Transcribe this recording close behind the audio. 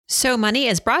So Money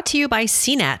is brought to you by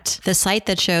CNET, the site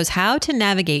that shows how to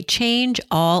navigate change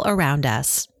all around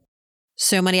us.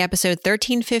 So Money episode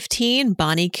 1315,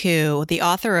 Bonnie Koo, the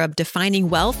author of Defining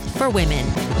Wealth for Women.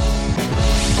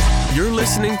 You're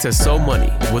listening to So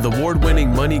Money with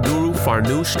award-winning money guru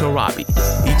Farnoosh Torabi.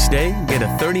 Each day, get a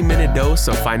 30-minute dose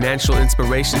of financial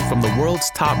inspiration from the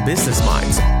world's top business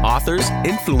minds, authors,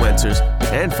 influencers,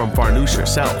 and from Farnoosh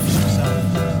herself.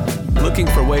 Looking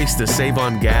for ways to save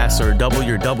on gas or double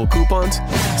your double coupons?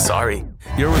 Sorry,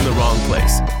 you're in the wrong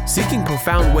place. Seeking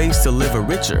profound ways to live a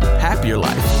richer, happier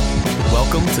life.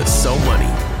 Welcome to So Money.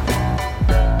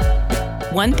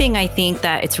 One thing I think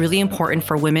that it's really important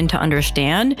for women to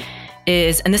understand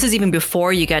is, and this is even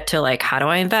before you get to like, how do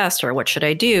I invest or what should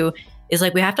I do, is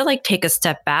like we have to like take a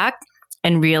step back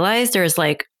and realize there's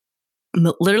like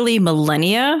literally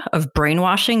millennia of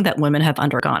brainwashing that women have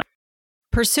undergone.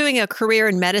 Pursuing a career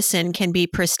in medicine can be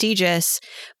prestigious,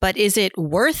 but is it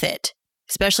worth it?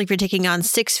 Especially if you're taking on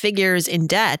six figures in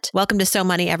debt. Welcome to So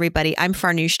Money, everybody. I'm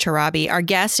Farnoosh Torabi. Our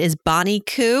guest is Bonnie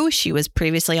Koo. She was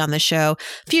previously on the show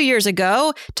a few years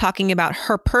ago talking about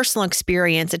her personal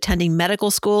experience attending medical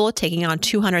school, taking on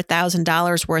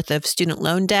 $200,000 worth of student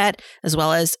loan debt, as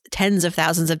well as tens of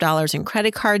thousands of dollars in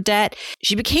credit card debt.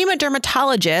 She became a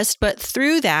dermatologist, but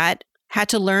through that, had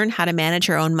to learn how to manage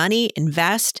her own money,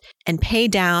 invest, and pay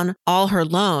down all her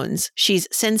loans. She's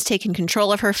since taken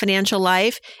control of her financial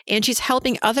life, and she's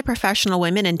helping other professional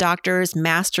women and doctors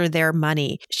master their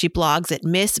money. She blogs at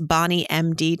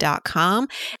MissBonnieMD.com,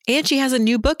 and she has a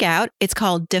new book out. It's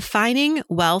called Defining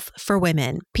Wealth for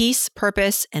Women: Peace,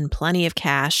 Purpose, and Plenty of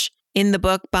Cash. In the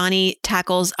book, Bonnie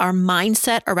tackles our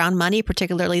mindset around money,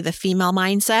 particularly the female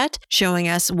mindset, showing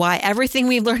us why everything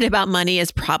we've learned about money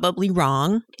is probably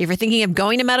wrong. If you're thinking of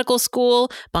going to medical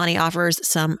school, Bonnie offers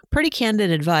some pretty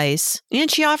candid advice. And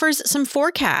she offers some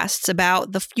forecasts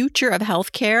about the future of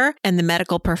healthcare and the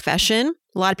medical profession.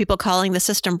 A lot of people calling the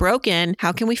system broken.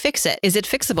 How can we fix it? Is it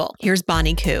fixable? Here's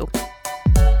Bonnie Koo.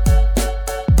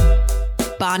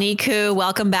 Bonnie Koo,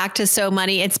 welcome back to So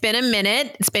Money. It's been a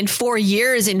minute. It's been 4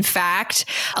 years, in fact.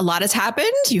 A lot has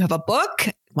happened. You have a book.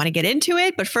 Want to get into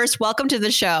it? But first, welcome to the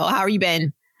show. How are you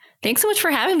been? Thanks so much for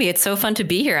having me. It's so fun to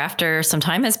be here after some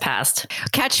time has passed.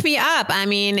 Catch me up. I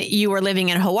mean, you were living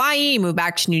in Hawaii, moved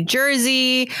back to New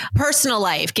Jersey. Personal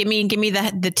life. Give me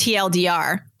the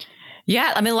TLDR.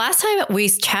 Yeah. I mean, last time we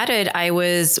chatted, I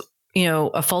was,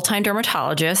 a full-time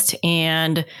dermatologist,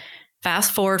 and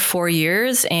fast forward 4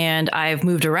 years and I've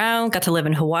moved around, got to live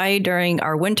in Hawaii during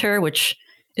our winter, which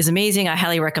is amazing. I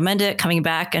highly recommend it. Coming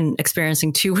back and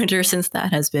experiencing 2 winters since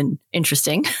that has been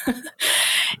interesting.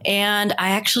 And I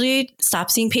actually stopped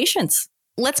seeing patients.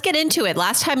 Let's get into it.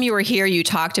 Last time you were here, you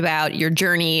talked about your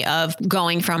journey of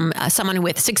going from someone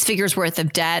with six figures worth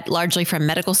of debt, largely from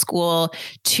medical school,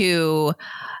 to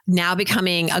now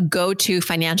becoming a go-to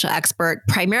financial expert,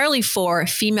 primarily for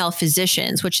female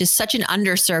physicians, which is such an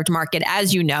underserved market,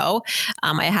 as you know.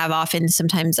 I have often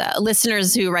sometimes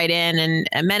listeners who write in, and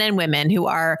men and women who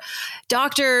are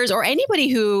doctors or anybody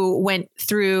who went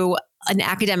through an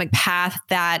academic path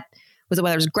that was,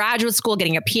 whether it was graduate school,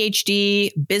 getting a PhD,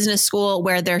 business school,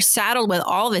 where they're saddled with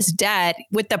all this debt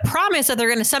with the promise that they're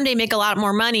going to someday make a lot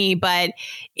more money, but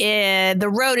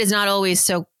the road is not always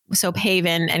so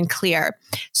paven and clear.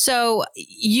 So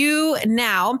you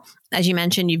now, as you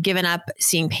mentioned, you've given up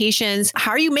seeing patients.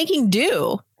 How are you making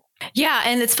do? Yeah.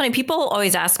 And it's funny. People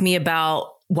always ask me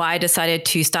about why I decided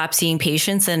to stop seeing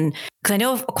patients. And because I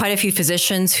know of quite a few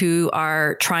physicians who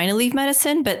are trying to leave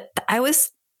medicine, but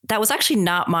that was actually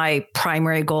not my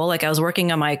primary goal. Like I was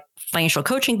working on my financial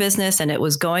coaching business and it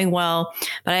was going well,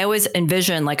 but I always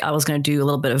envisioned like I was going to do a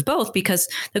little bit of both, because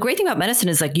the great thing about medicine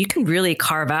is like you can really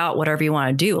carve out whatever you want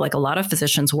to do. Like a lot of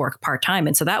physicians work part-time.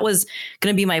 And so that was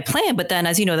going to be my plan. But then,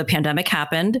 as you know, the pandemic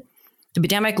happened. The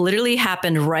pandemic literally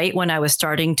happened right when I was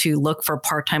starting to look for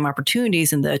part-time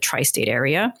opportunities in the tri-state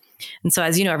area. And so,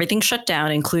 as you know, everything shut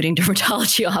down, including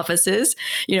dermatology offices,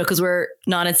 because we're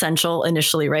non-essential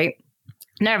initially, right?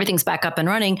 Now everything's back up and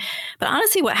running. But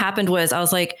honestly, what happened was I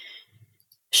was like,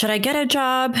 should I get a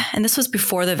job? And this was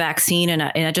before the vaccine. And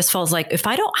I just felt like if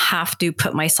I don't have to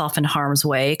put myself in harm's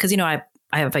way, because, I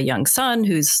have a young son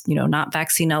who's, not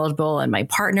vaccine eligible, and my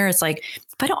partner, it's like,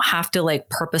 if I don't have to like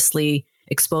purposely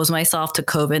expose myself to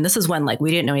COVID, and this is when like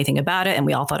we didn't know anything about it and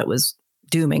we all thought it was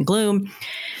doom and gloom.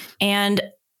 And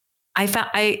I'm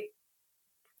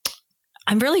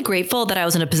really grateful that I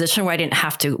was in a position where I didn't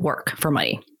have to work for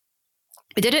money.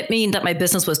 It didn't mean that my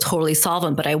business was totally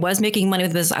solvent, but I was making money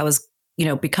with this. I was,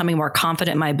 becoming more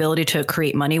confident in my ability to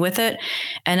create money with it.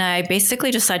 And I basically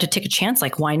decided to take a chance,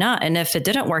 like, why not? And if it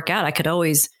didn't work out, I could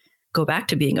always go back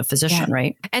to being a physician,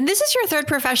 right? And this is your third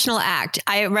professional act.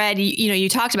 I read, you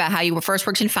talked about how you first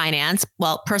worked in finance,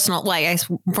 I guess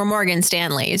for Morgan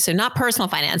Stanley. So not personal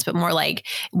finance, but more like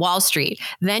Wall Street.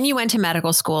 Then you went to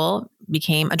medical school,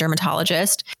 became a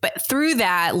dermatologist, but through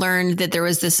that learned that there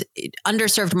was this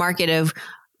underserved market of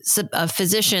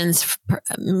physicians,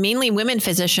 mainly women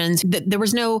physicians. There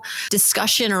was no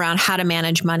discussion around how to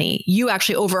manage money. You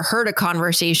actually overheard a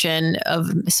conversation of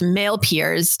some male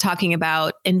peers talking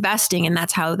about investing, and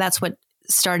that's what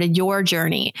started your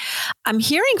journey. I'm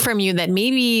hearing from you that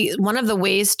maybe one of the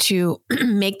ways to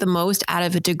make the most out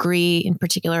of a degree, in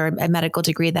particular a medical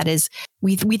degree, that is,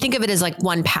 we think of it as like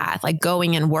one path, like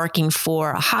going and working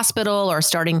for a hospital or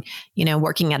starting,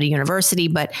 working at a university.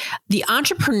 But the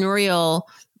entrepreneurial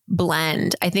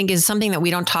blend, I think, is something that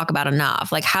we don't talk about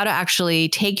enough, like how to actually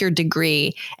take your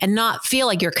degree and not feel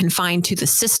like you're confined to the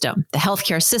system, the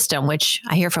healthcare system, which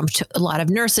I hear from a lot of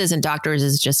nurses and doctors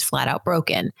is just flat out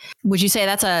broken. Would you say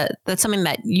that's something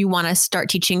that you want to start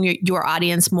teaching your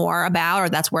audience more about, or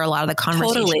that's where a lot of the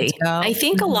conversations go? I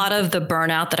think a lot of the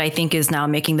burnout that I think is now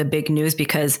making the big news,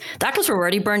 because doctors were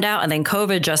already burned out and then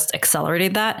COVID just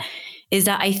accelerated that, is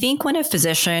that I think when a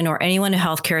physician or anyone in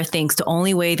healthcare thinks the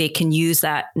only way they can use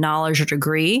that knowledge or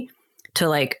degree to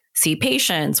like see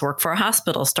patients, work for a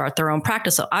hospital, start their own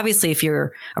practice. So obviously if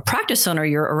you're a practice owner,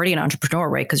 you're already an entrepreneur,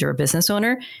 right? Because you're a business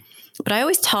owner. But I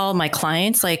always tell my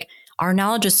clients, like, our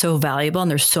knowledge is so valuable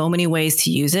and there's so many ways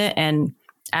to use it. And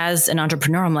as an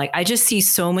entrepreneur, I'm like, I just see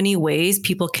so many ways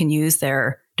people can use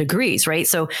their degrees, right?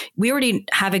 So we already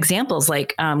have examples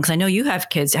like, because I know you have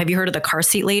kids. Have you heard of the car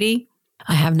seat lady?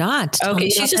 I have not. Okay.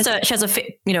 She has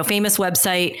a famous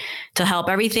website to help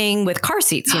everything with car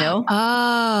seats,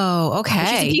 Oh,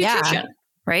 okay. She's a pediatrician,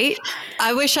 right?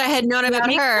 I wish I had known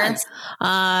about her.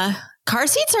 Car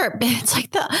seats it's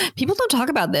like people don't talk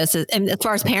about this. And as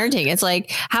far as parenting, it's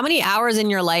like, how many hours in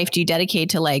your life do you dedicate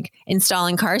to like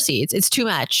installing car seats? It's too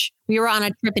much. We were on a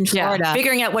trip in Florida.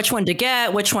 Figuring out which one to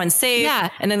get, which one's safe. Yeah.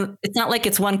 And then it's not like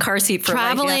it's one car seat for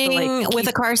traveling with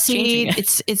a car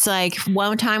seat. It's like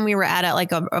one time we were at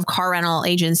a car rental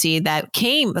agency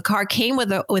the car came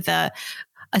with a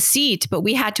seat, but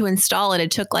we had to install it.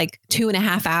 It took like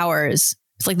 2.5 hours.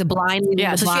 It's like the blind.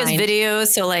 Yeah. So she has videos.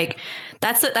 So like,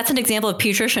 that's an example of a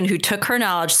pediatrician who took her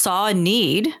knowledge, saw a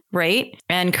need, right?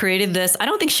 And created this. I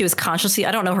don't think she was consciously,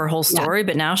 I don't know her whole story,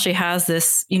 but now she has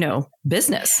this,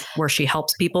 business where she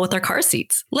helps people with their car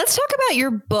seats. Let's talk about your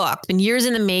book. It's been years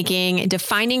in the making,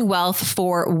 Defining Wealth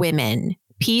for Women.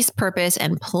 Peace, purpose,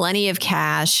 and plenty of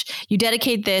cash. You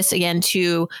dedicate this again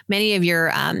to many of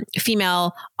your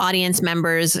female audience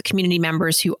members, community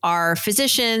members who are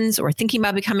physicians or thinking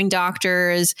about becoming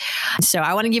doctors. So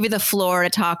I want to give you the floor to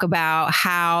talk about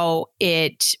how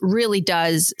it really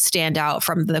does stand out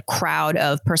from the crowd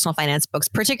of personal finance books,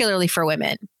 particularly for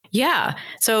women. Yeah.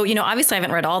 So, obviously I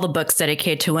haven't read all the books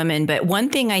dedicated to women, but one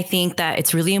thing I think that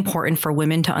it's really important for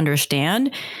women to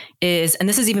understand is, and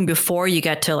this is even before you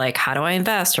get to like, how do I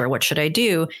invest or what should I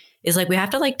do, is like, we have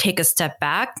to like take a step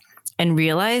back and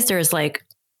realize there's like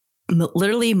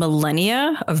literally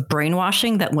millennia of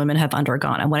brainwashing that women have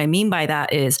undergone. And what I mean by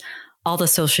that is all the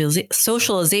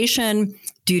socialization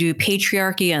due to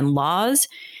patriarchy and laws.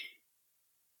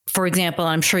 For example,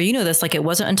 I'm sure you know this, like it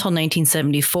wasn't until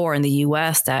 1974 in the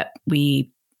US that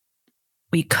we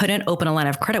couldn't open a line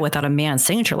of credit without a man's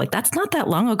signature. Like that's not that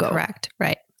long ago. Correct.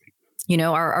 Right.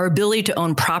 Our ability to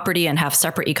own property and have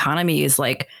separate economies,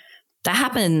 like that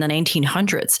happened in the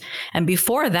 1900s. And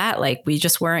before that, like we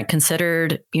just weren't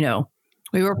considered, we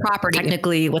were property.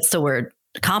 Technically, what's the word?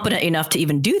 Competent enough to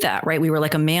even do that, right? We were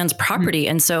like a man's property.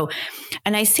 Mm-hmm.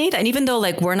 And I say that, and even though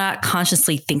like we're not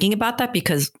consciously thinking about that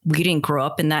because we didn't grow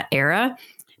up in that era,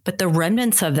 but the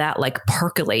remnants of that like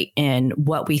percolate in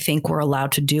what we think we're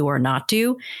allowed to do or not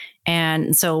do.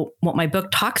 And so what my book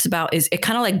talks about is it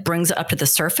kind of like brings it up to the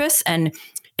surface and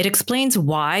it explains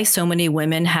why so many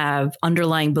women have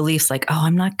underlying beliefs like, oh,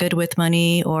 I'm not good with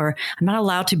money, or I'm not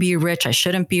allowed to be rich. I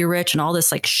shouldn't be rich. And all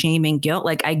this like shame and guilt.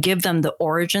 Like I give them the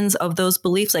origins of those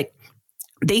beliefs. Like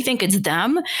they think it's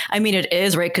them. I mean, it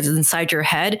is, right? Because it's inside your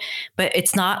head, but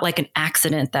it's not like an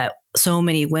accident that so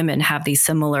many women have these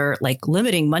similar like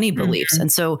limiting money beliefs. Mm-hmm.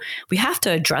 And so we have to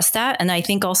address that. And I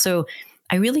think also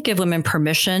I really give women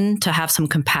permission to have some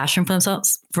compassion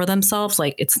for themselves.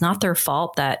 Like it's not their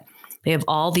fault that they have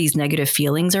all these negative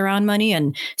feelings around money.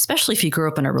 And especially if you grew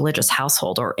up in a religious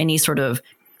household or any sort of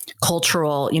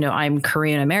cultural, I'm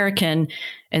Korean American.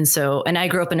 And I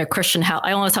grew up in a Christian house.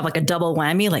 I almost have like a double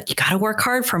whammy. Like you got to work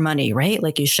hard for money, right?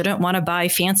 Like you shouldn't want to buy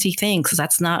fancy things because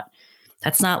that's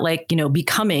not like,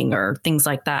 becoming or things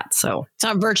like that. So it's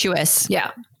not virtuous.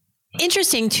 Yeah.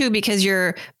 Interesting too, because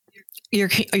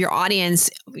your audience,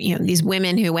 these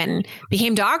women who went and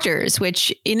became doctors,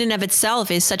 which in and of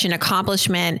itself is such an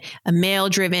accomplishment, a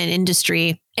male-driven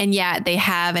industry, and yet they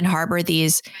have and harbor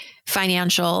these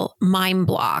financial mind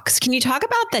blocks. Can you talk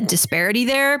about the disparity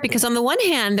there? Because on the one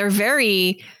hand, they're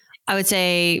very, I would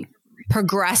say,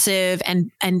 progressive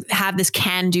and have this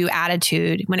can-do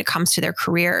attitude when it comes to their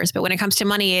careers. But when it comes to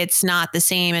money, it's not the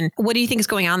same. And what do you think is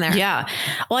going on there? Yeah.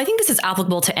 Well, I think this is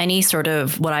applicable to any sort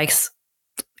of what I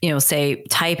say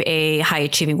type A high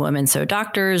achieving women. So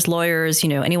doctors, lawyers,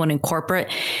 anyone in corporate.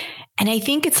 And I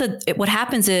think what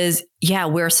happens is,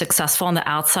 we're successful on the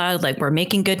outside, like we're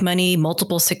making good money,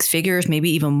 multiple six figures, maybe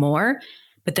even more.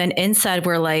 But then inside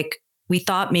we're like,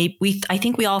 I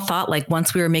think we all thought like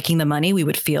once we were making the money, we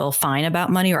would feel fine about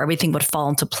money or everything would fall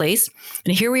into place.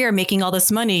 And here we are making all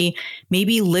this money,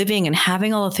 maybe living and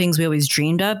having all the things we always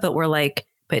dreamed of, but we're like,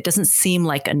 but it doesn't seem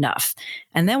like enough.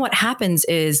 And then what happens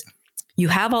is you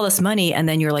have all this money and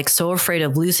then you're like so afraid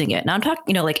of losing it. Now I'm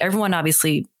talking, like everyone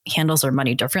obviously handles their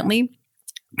money differently.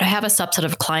 I have a subset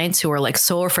of clients who are like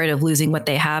so afraid of losing what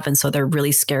they have. And so they're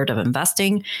really scared of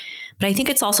investing. But I think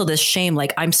it's also this shame,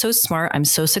 like I'm so smart, I'm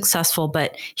so successful,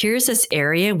 but here's this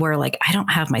area where like, I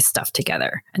don't have my stuff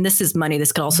together. And this is money.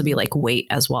 This could also be like weight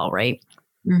as well, right?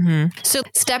 Mm-hmm. So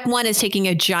step one is taking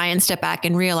a giant step back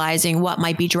and realizing what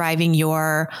might be driving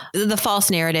the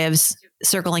false narratives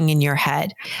circling in your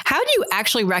head. How do you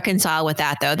actually reconcile with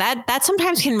that though? That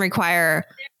sometimes can require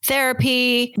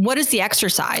therapy. What is the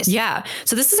exercise? Yeah.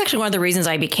 So this is actually one of the reasons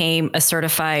I became a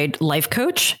certified life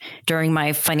coach during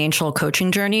my financial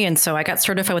coaching journey. And so I got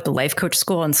certified with the life coach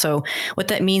school. And so what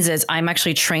that means is I'm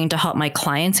actually trained to help my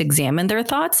clients examine their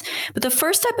thoughts. But the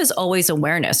first step is always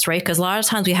awareness, right? Because a lot of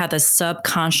times we have this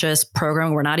subconscious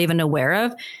program we're not even aware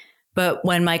of. But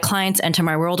when my clients enter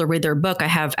my world or read their book, I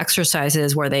have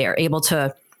exercises where they are able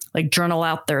to like journal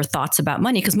out their thoughts about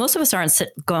money. Because most of us aren't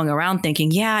going around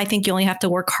thinking, I think you only have to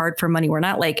work hard for money. We're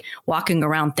not like walking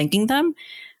around thinking them.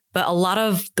 But a lot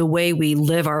of the way we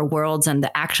live our worlds and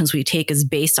the actions we take is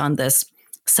based on this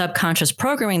subconscious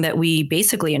programming that we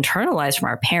basically internalize from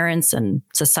our parents and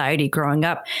society growing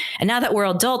up. And now that we're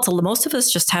adults, most of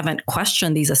us just haven't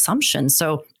questioned these assumptions.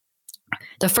 So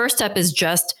the first step is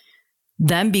just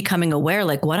them becoming aware,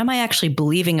 like, what am I actually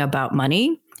believing about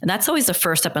money? And that's always the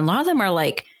first step. And a lot of them are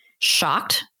like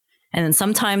shocked. And then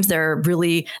sometimes they're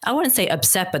really, I wouldn't say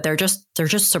upset, but they're just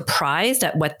surprised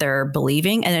at what they're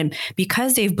believing. And then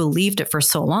because they've believed it for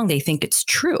so long, they think it's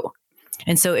true.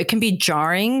 And so it can be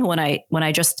jarring when I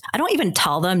don't even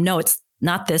tell them, no, it's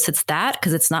not this, it's that,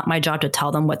 because it's not my job to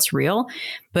tell them what's real,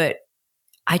 but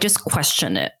I just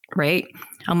question it, right?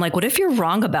 I'm like, what if you're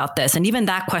wrong about this? And even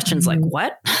that question's like,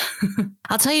 what?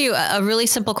 I'll tell you a really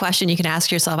simple question you can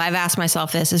ask yourself. I've asked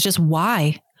myself this, is just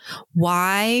why?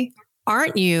 Why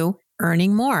aren't you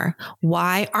earning more?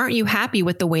 Why aren't you happy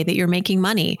with the way that you're making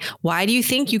money? Why do you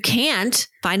think you can't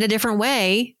find a different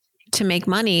way to make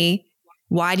money?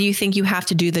 Why do you think you have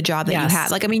to do the job that you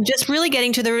have? Like, I mean, just really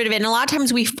getting to the root of it. And a lot of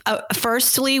times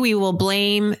firstly, we will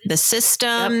blame the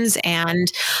systems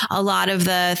and a lot of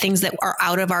the things that are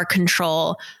out of our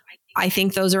control. I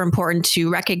think those are important to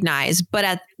recognize,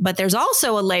 but there's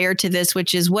also a layer to this,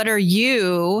 which is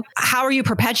how are you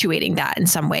perpetuating that in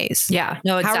some ways? Yeah,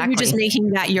 no, exactly. How are you just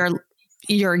making that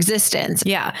your existence?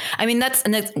 Yeah. I mean, that's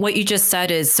what you just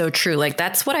said is so true. Like,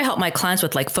 that's what I help my clients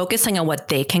with, like focusing on what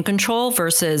they can control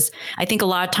versus I think a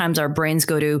lot of times our brains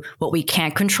go to what we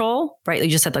can't control, right? You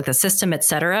just said like the system, et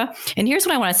cetera. And here's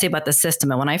what I want to say about the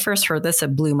system. And when I first heard this,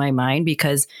 it blew my mind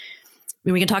because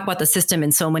we can talk about the system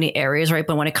in so many areas, right?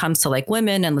 But when it comes to like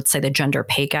women and let's say the gender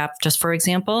pay gap, just for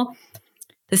example,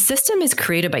 the system is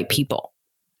created by people.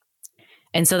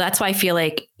 And so that's why I feel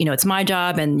like, it's my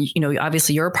job. And,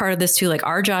 obviously you're a part of this too. Like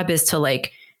our job is to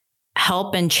like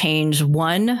help and change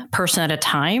one person at a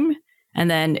time. And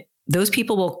then those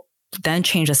people will then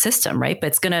change the system, right? But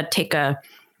it's going to take the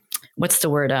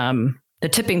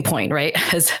tipping point,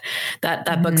 right? As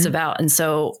that book's about. And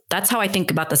so that's how I think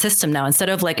about the system now. Instead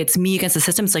of like, it's me against the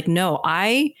system, it's like, no,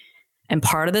 I am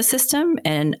part of the system.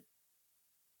 And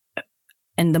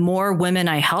the more women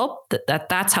I help,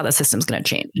 that's how the system's going to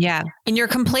change. Yeah. And your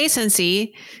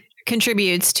complacency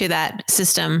contributes to that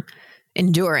system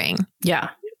enduring. Yeah.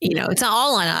 It's not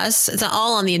all on us. It's not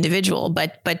all on the individual,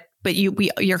 but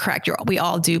you're correct. We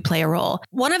all do play a role.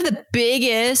 One of the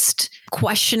biggest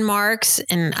question marks,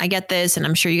 and I get this, and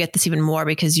I'm sure you get this even more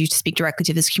because you speak directly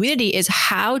to this community, is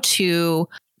how to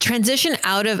transition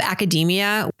out of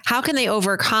academia. How can they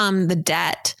overcome the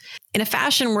debt in a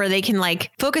fashion where they can like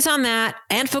focus on that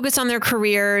and focus on their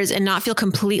careers and not feel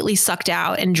completely sucked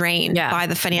out and drained by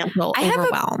the financial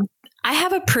overwhelm? I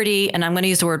have a and I'm going to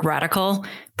use the word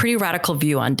pretty radical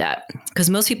view on debt, because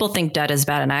most people think debt is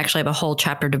bad. And I actually have a whole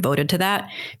chapter devoted to that,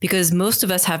 because most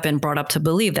of us have been brought up to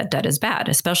believe that debt is bad,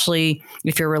 especially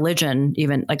if your religion,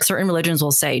 even like certain religions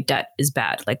will say debt is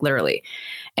bad, like literally.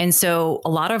 And so a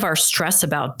lot of our stress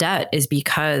about debt is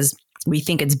because we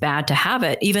think it's bad to have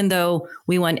it, even though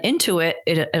we went into it,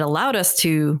 it allowed us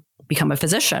to become a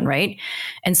physician, right?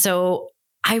 And so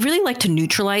I really like to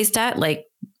neutralize debt. Like,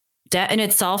 debt in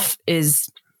itself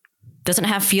doesn't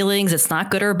have feelings. It's not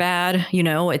good or bad.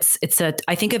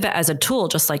 I think of it as a tool,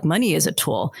 just like money is a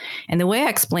tool. And the way I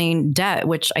explain debt,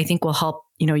 which I think will help,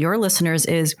 your listeners,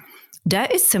 is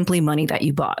debt is simply money that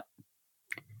you bought.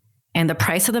 And the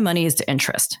price of the money is the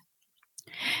interest.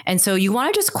 And so you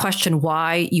want to just question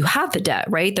why you have the debt,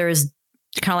 right? There's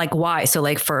kind of like why. So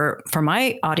like for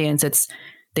my audience,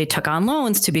 they took on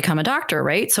loans to become a doctor,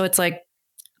 right? So it's like,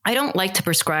 I don't like to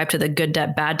prescribe to the good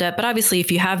debt, bad debt, but obviously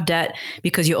if you have debt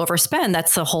because you overspend,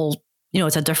 that's a whole,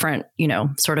 it's a different,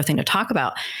 sort of thing to talk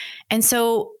about. And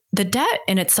so the debt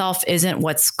in itself isn't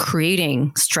what's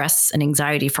creating stress and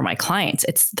anxiety for my clients.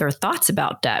 It's their thoughts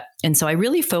about debt. And so I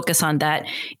really focus on that.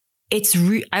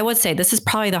 I would say this is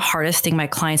probably the hardest thing my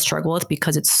clients struggle with,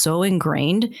 because it's so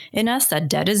ingrained in us that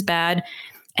debt is bad.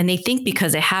 And they think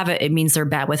because they have it, it means they're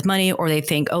bad with money, or they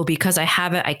think, oh, because I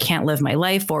have it, I can't live my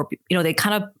life. Or, they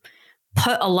kind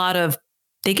of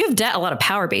they give debt a lot of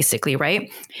power, basically, right?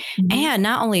 Mm-hmm. And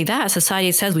not only that,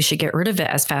 society says we should get rid of it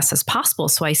as fast as possible.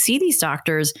 So I see these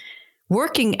doctors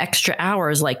working extra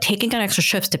hours, like taking on extra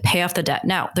shifts to pay off the debt.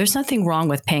 Now, there's nothing wrong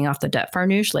with paying off the debt,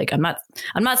 Farnoosh. Like, I'm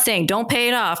not saying don't pay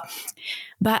it off,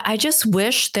 but I just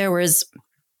wish there was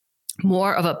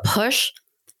more of a push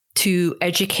to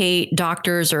educate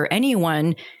doctors or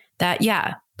anyone that,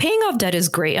 yeah, paying off debt is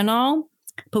great and all,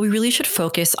 but we really should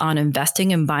focus on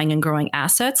investing and buying and growing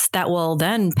assets that will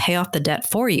then pay off the debt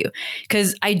for you.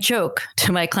 Because I joke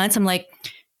to my clients, I'm like,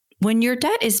 when your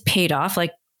debt is paid off,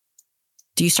 like,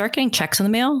 do you start getting checks in the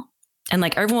mail? And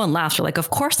like everyone laughs. They're like, of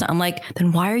course not. I'm like,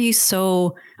 then why are you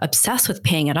so obsessed with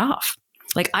paying it off?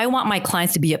 Like, I want my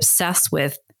clients to be obsessed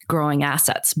with growing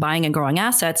assets, buying and growing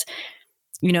assets,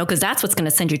 because that's what's going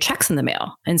to send you checks in the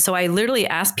mail. And so I literally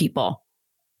ask people,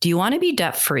 do you want to be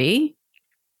debt free,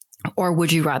 or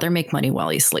would you rather make money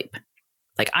while you sleep?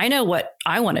 Like, I know what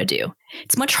I want to do.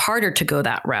 It's much harder to go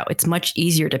that route. It's much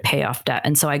easier to pay off debt.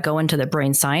 And so I go into the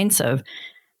brain science of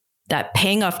that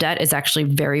paying off debt is actually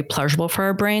very pleasurable for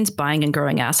our brains. Buying and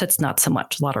growing assets, not so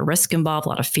much. A lot of risk involved, a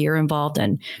lot of fear involved.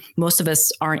 And most of us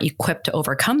aren't equipped to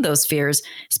overcome those fears,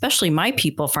 especially my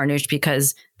people, Farnoosh,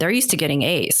 because they're used to getting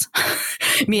A's,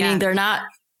 meaning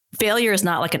failure is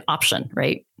not like an option,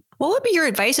 right? What would be your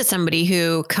advice to somebody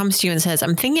who comes to you and says,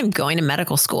 I'm thinking of going to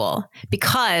medical school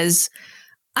because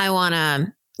I want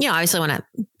to, obviously want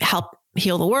to help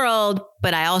heal the world,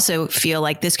 but I also feel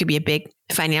like this could be a big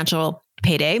financial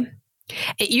payday.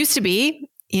 It used to be,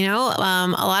 a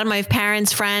lot of my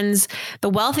parents' friends, the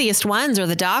wealthiest ones are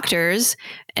the doctors.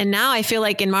 And now I feel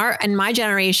like in my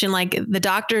generation, like the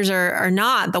doctors are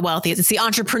not the wealthiest. It's the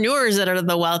entrepreneurs that are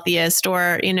the wealthiest,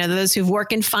 or, those who've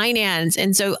worked in finance.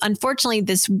 And so unfortunately,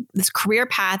 this career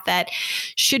path that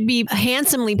should be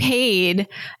handsomely paid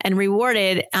and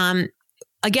rewarded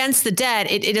against the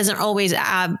debt, it doesn't always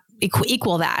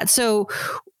equal that. So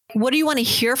what do you want to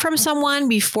hear from someone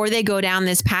before they go down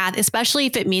this path, especially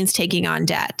if it means taking on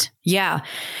debt? Yeah.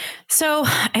 So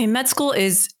med school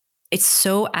it's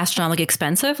so astronomically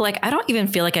expensive. Like, I don't even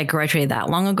feel like I graduated that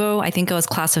long ago. I think I was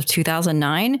class of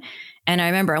 2009. And I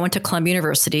remember I went to Columbia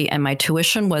University and my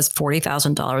tuition was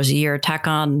 $40,000 a year. Tack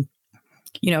on,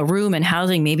 room and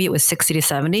housing, maybe it was 60 to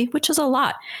 70, which is a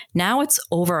lot. Now it's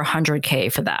over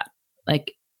 $100K for that.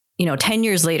 Like, 10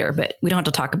 years later, but we don't have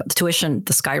to talk about the tuition,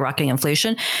 the skyrocketing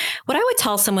inflation. What I would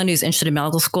tell someone who's interested in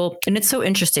medical school, and it's so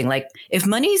interesting, like, if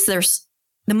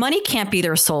the money can't be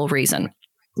their sole reason.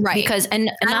 Right. Because, I'm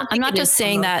not just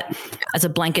saying that as a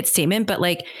blanket statement, but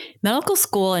like medical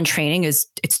school and training it's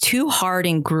too hard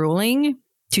and grueling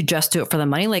to just do it for the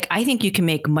money. Like, I think you can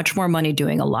make much more money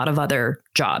doing a lot of other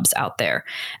jobs out there.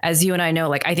 As you and I know,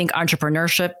 like, I think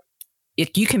entrepreneurship,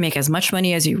 you can make as much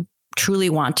money as you truly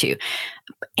want to.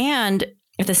 And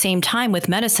at the same time with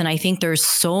medicine, I think there's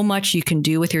so much you can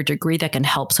do with your degree that can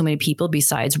help so many people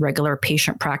besides regular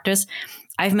patient practice.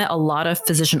 I've met a lot of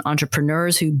physician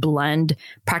entrepreneurs who blend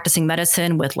practicing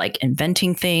medicine with like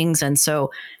inventing things. And so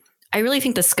I really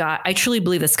think I truly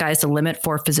believe the sky is the limit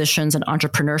for physicians and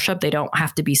entrepreneurship. They don't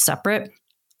have to be separate.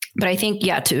 But I think,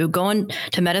 to go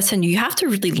into medicine, you have to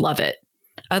really love it.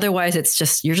 Otherwise,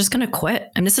 you're just going to quit.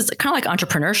 And this is kind of like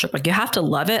entrepreneurship. Like, you have to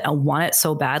love it and want it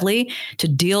so badly to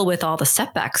deal with all the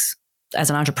setbacks as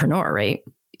an entrepreneur, right?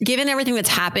 given everything that's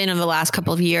happened in the last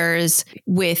couple of years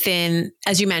within,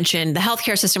 as you mentioned, the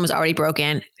healthcare system was already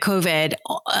broken. COVID,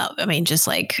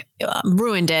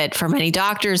 ruined it for many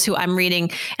doctors who I'm reading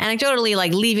anecdotally,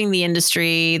 like leaving the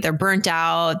industry. They're burnt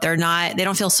out. They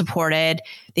don't feel supported.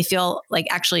 They feel like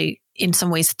actually in some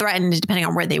ways threatened depending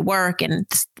on where they work and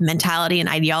the mentality and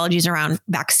ideologies around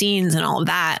vaccines and all of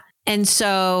that. And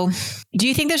so do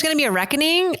you think there's going to be a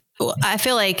reckoning? I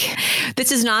feel like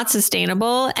this is not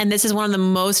sustainable. And this is one of the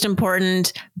most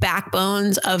important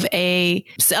backbones of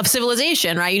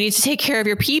civilization, right? You need to take care of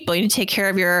your people. You need to take care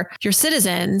of your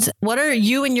citizens. What are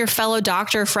you and your fellow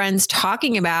doctor friends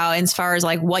talking about as far as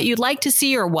like what you'd like to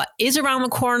see or what is around the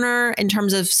corner in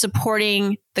terms of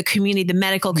supporting the community, the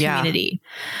medical community?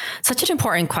 Yeah. Such an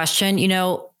important question.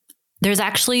 There's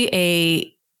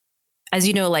actually as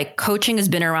you know, like coaching has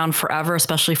been around forever,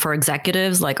 especially for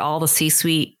executives, like all the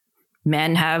C-suite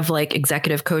men have like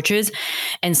executive coaches.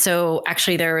 And so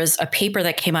actually there was a paper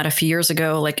that came out a few years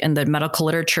ago, like in the medical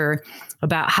literature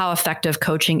about how effective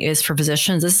coaching is for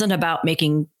physicians. This isn't about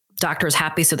making doctors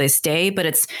happy so they stay, but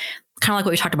it's kind of like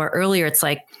what we talked about earlier. It's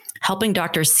like helping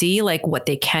doctors see like what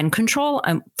they can control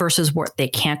versus what they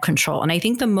can't control. And I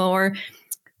think the more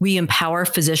we empower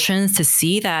physicians to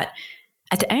see that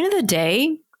at the end of the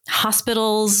day,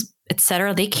 hospitals, et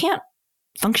cetera, they can't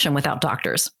function without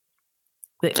doctors.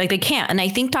 Like they can't. And I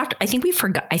think we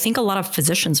forgot. I think a lot of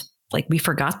physicians, like we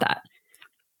forgot that.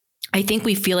 I think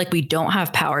we feel like we don't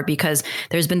have power because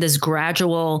there's been this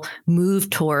gradual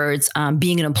move towards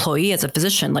being an employee as a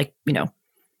physician. Like,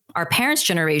 our parents'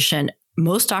 generation,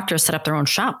 most doctors set up their own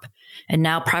shop, and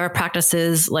now private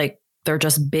practices, like they're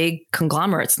just big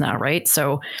conglomerates now, right?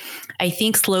 So I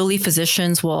think slowly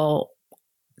physicians will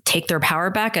take their power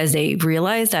back as they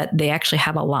realize that they actually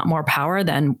have a lot more power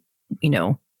than,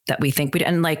 that we think we do.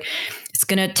 And like, it's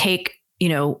going to take,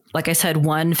 like I said,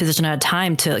 one physician at a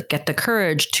time to get the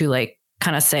courage to like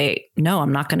kind of say, no,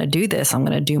 I'm not going to do this. I'm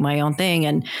going to do my own thing.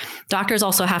 And doctors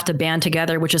also have to band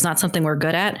together, which is not something we're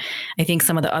good at. I think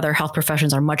some of the other health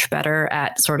professions are much better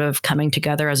at sort of coming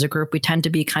together as a group. We tend to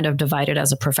be kind of divided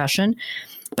as a profession,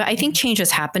 but I think change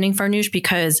is happening, Farnoosh,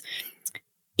 because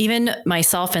even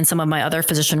myself and some of my other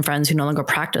physician friends who no longer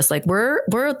practice, like we're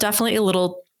definitely a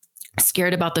little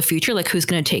scared about the future, like who's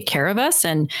going to take care of us.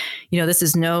 And, this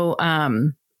is no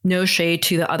shade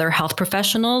to the other health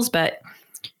professionals, but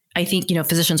I think,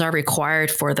 physicians are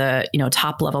required for the,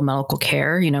 top level medical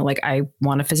care. Like I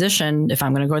want a physician if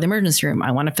I'm going to go to the emergency room.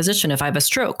 I want a physician if I have a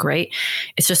stroke, right?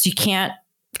 It's just, you can't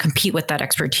compete with that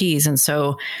expertise. And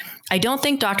so I don't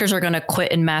think doctors are going to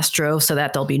quit in mass droves so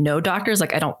that there'll be no doctors.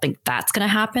 Like, I don't think that's going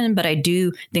to happen, but I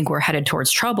do think we're headed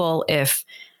towards trouble if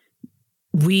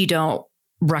we don't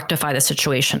rectify the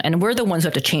situation. And we're the ones who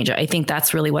have to change it. I think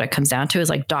that's really what it comes down to, is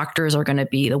like doctors are going to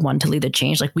be the one to lead the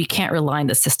change. Like we can't rely on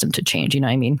the system to change. You know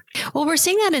what I mean? Well, we're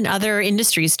seeing that in other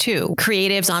industries too.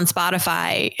 Creatives on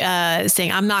Spotify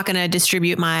saying, I'm not going to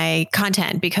distribute my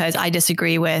content because I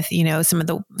disagree with, some of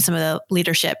the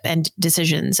leadership and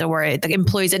decisions, or the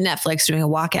employees at Netflix doing a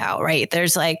walkout, right?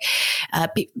 There's like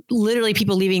literally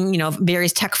people leaving,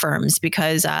 various tech firms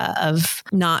because of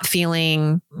not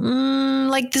feeling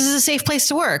like this is a safe place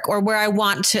to work, or where I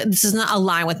want to, this is not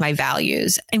aligned with my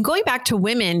values. And going back to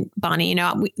women, Bonnie,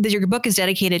 your book is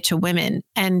dedicated to women,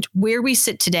 and where we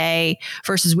sit today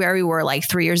versus where we were like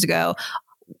 3 years ago,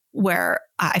 where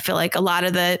I feel like a lot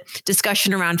of the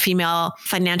discussion around female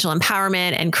financial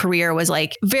empowerment and career was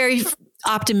like very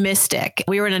optimistic.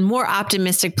 We were in a more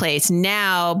optimistic place.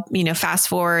 Now, fast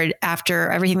forward after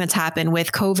everything that's happened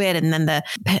with COVID and then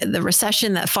the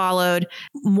recession that followed,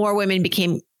 more women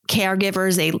became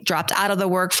caregivers. They dropped out of the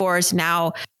workforce.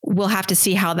 Now we'll have to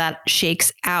see how that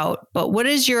shakes out. But what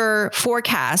is your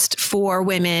forecast for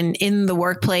women in the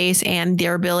workplace and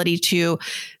their ability to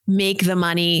make the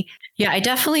money? Yeah, I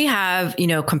definitely have,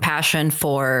 compassion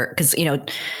for, because,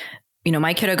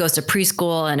 my kiddo goes to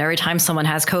preschool, and every time someone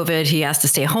has COVID, he has to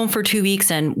stay home for 2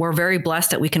 weeks. And we're very blessed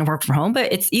that we can work from home.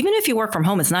 But even if you work from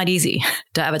home, it's not easy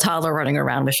to have a toddler running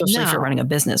around, especially if you're running a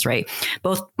business, right?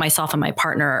 Both myself and my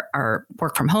partner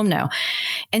work from home now.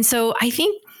 And so I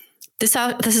think this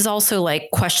is also like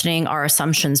questioning our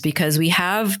assumptions, because we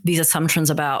have these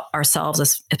assumptions about ourselves,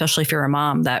 especially if you're a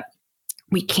mom, that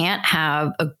we can't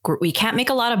make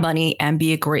a lot of money and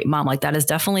be a great mom. Like that is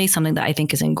definitely something that I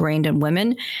think is ingrained in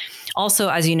women. Also,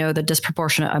 as you know, the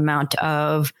disproportionate amount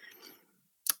of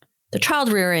the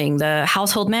child rearing, the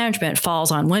household management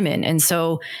falls on women. And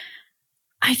so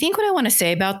I think what I want to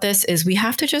say about this is we also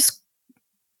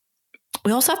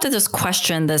have to just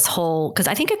question this whole, because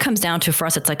I think it comes down to, for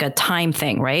us, it's like a time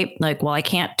thing, right? Like, well, I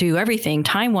can't do everything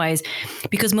time-wise,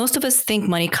 because most of us think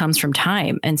money comes from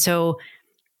time. And so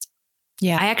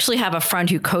Yeah. I actually have a friend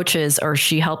who coaches, or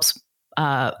she helps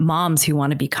moms who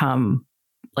want to become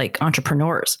like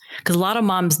entrepreneurs, because a lot of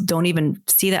moms don't even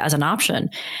see that as an option.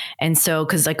 And so,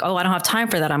 because like, oh, I don't have time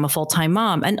for that, I'm a full-time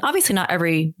mom. And obviously not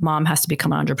every mom has to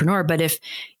become an entrepreneur, but if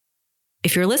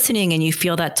you're listening and you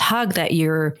feel that tug that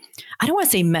you're, I don't want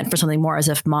to say meant for something more, as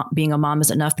if being a mom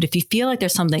isn't enough, but if you feel like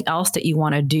there's something else that you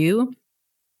want to do,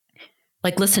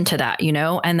 like listen to that,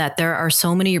 and that there are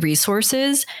so many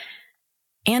resources.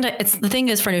 And it's the thing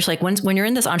is, Farnoosh, like when you're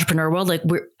in this entrepreneur world, like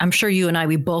I'm sure you and I,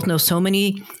 we both know so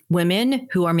many women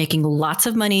who are making lots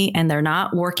of money and they're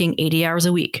not working 80 hours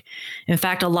a week. In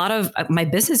fact, a lot of my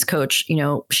business coach,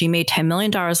 she made $10 million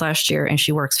last year and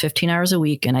she works 15 hours a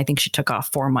week. And I think she took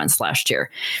off 4 months last year.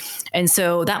 And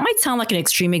so that might sound like an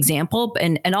extreme example.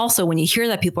 And also when you hear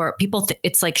that,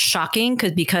 it's like shocking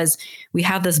because we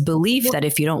have this belief that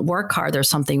if you don't work hard, there's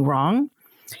something wrong.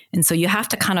 And so you have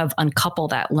to kind of uncouple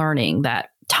that learning that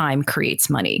time creates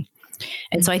money.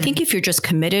 And so I think if you're just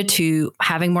committed to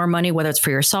having more money, whether it's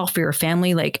for yourself, for your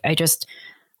family, like I just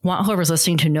want whoever's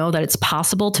listening to know that it's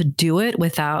possible to do it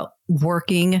without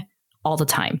working all the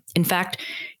time. In fact,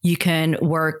 you can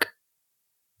work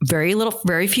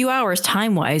very few hours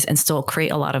time-wise and still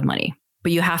create a lot of money,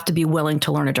 but you have to be willing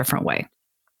to learn a different way.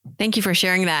 Thank you for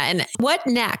sharing that. And what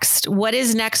next? What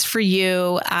is next for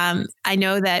you? I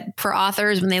know that for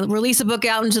authors, when they release a book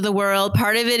out into the world,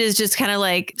 part of it is just kind of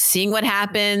like seeing what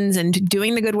happens and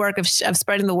doing the good work of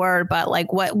spreading the word. But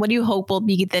like, what do you hope will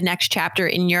be the next chapter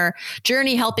in your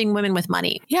journey helping women with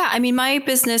money? Yeah. I mean, my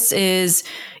business is,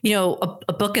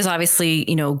 a book is obviously,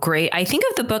 great. I think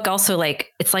of the book also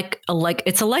like, it's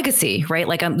a legacy, right?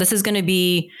 Like this is going to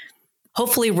be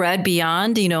hopefully read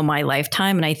beyond, my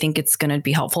lifetime. And I think it's going to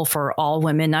be helpful for all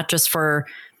women, not just for,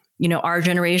 our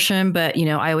generation, but,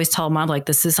 I always tell mom, like,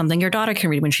 this is something your daughter can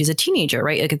read when she's a teenager,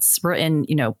 right? Like it's written,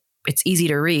 it's easy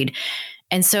to read.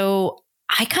 And so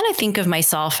I kind of think of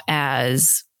myself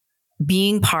as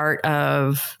being part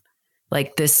of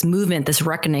like this movement, this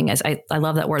reckoning, as I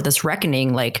love that word, this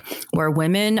reckoning, like where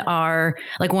women are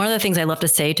like, one of the things I love to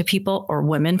say to people or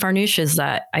women, Farnoosh, is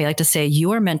that I like to say,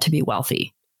 you are meant to be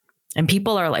wealthy. And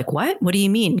people are like, what? What do you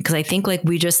mean? Because I think like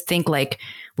we just think like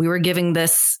we were giving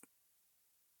this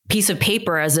piece of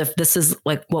paper as if this is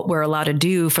like what we're allowed to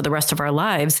do for the rest of our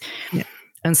lives. Yeah.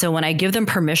 And so when I give them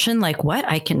permission, like what,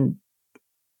 I can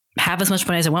have as much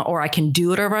money as I want, or I can do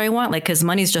whatever I want. Like, because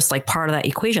money is just like part of that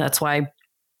equation. That's why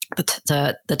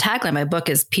the tagline of my book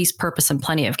is peace, purpose, and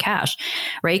plenty of cash,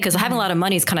 right? Because having a lot of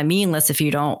money is kind of meaningless if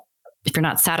you're not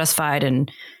satisfied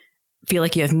and feel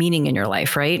like you have meaning in your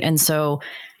life, right? And so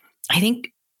I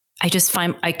think I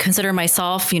consider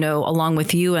myself, along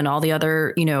with you and all the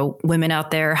other, women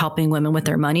out there helping women with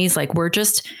their monies, like we're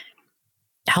just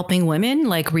helping women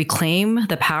like reclaim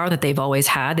the power that they've always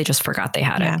had. They just forgot they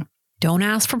had it. Don't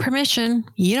ask for permission.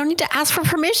 You don't need to ask for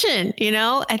permission.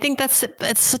 I think that's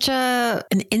such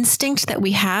an instinct that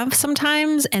we have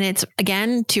sometimes. And it's,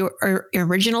 again, to your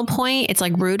original point, it's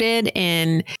like rooted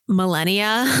in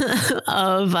millennia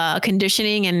of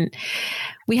conditioning. And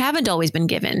we haven't always been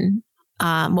given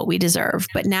what we deserve,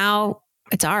 but now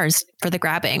it's ours for the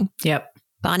grabbing. Yep.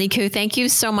 Bonnie Koo, thank you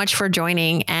so much for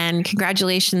joining, and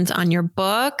congratulations on your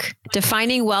book,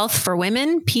 Defining Wealth for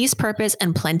Women, Peace, Purpose,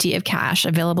 and Plenty of Cash,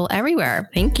 available everywhere.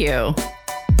 Thank you.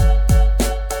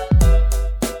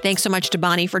 Thanks so much to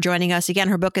Bonnie for joining us. Again,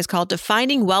 her book is called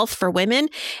Defining Wealth for Women.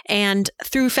 And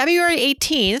through February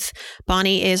 18th,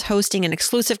 Bonnie is hosting an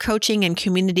exclusive coaching and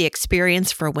community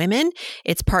experience for women.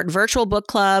 It's part virtual book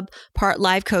club, part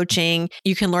live coaching.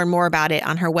 You can learn more about it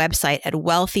on her website at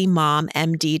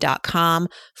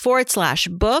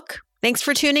wealthymommd.com/book. Thanks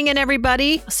for tuning in,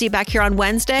 everybody. I'll see you back here on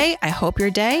Wednesday. I hope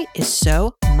your day is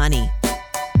so money.